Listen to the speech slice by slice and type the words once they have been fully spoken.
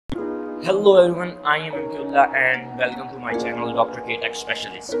Hello everyone, I am Amkullah and welcome to my channel Dr. K Tech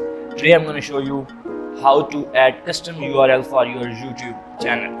Specialist. Today I'm going to show you how to add custom URL for your YouTube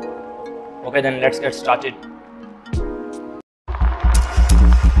channel. Okay, then let's get started.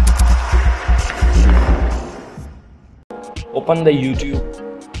 Open the YouTube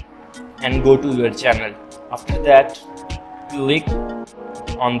and go to your channel. After that, click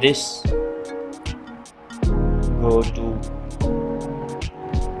on this, go to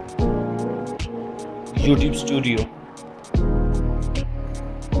YouTube Studio.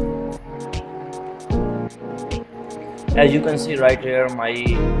 As you can see right here, my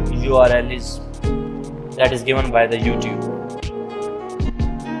URL is given by the YouTube.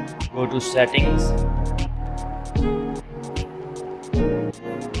 Go to settings,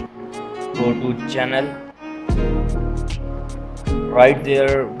 go to channel. Right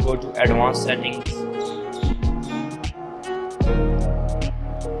there, go to advanced settings.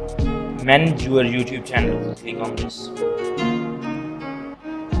 Manage your YouTube channel. Click on this.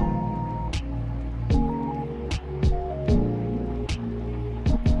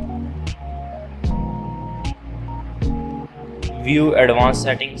 View advanced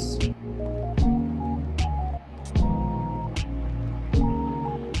settings.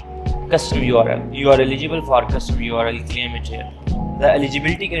 Custom URL. You are eligible for custom URL. Claim it here. The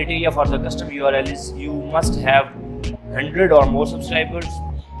eligibility criteria for the custom URL is you must have 100 or more subscribers,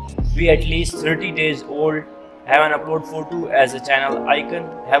 be at least 30 days old, have an upload photo as a channel icon,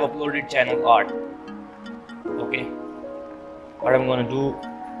 have uploaded channel art. Okay, what I'm going to do,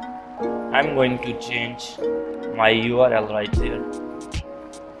 I'm going to change my URL right there.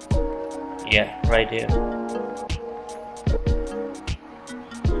 Yeah, right here.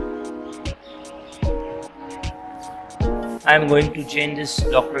 I'm going to change this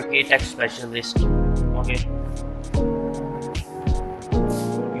Dr. K Tech Specialist. Okay.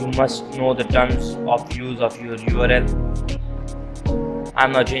 You must know the terms of use of your URL.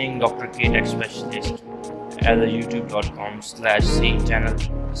 I'm now changing Dr. K Tech Specialist as a youtube.com/c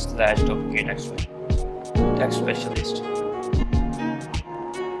channel/Dr. K Tech Specialist.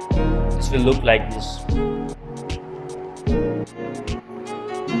 This will look like this.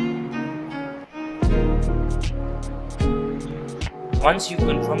 Once you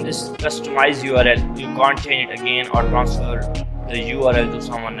confirm this customized URL, you can't change it again or transfer the URL to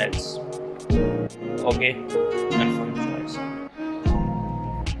someone else. Okay, confirm choice.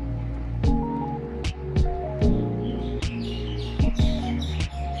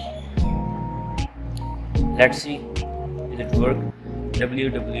 Let's see, is it work?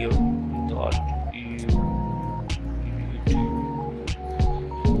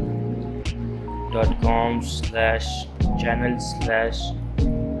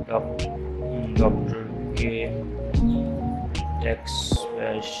 K Tech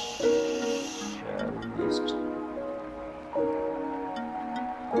Specialist.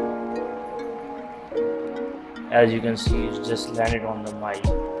 As you can see, it's just landed on my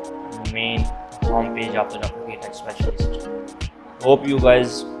main home page of the Dr. K Tech Specialist. Hope you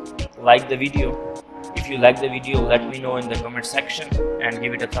guys like the video. If you like the video, let me know in the comment section and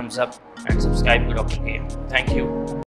give it a thumbs up and subscribe to Dr. K. Thank you.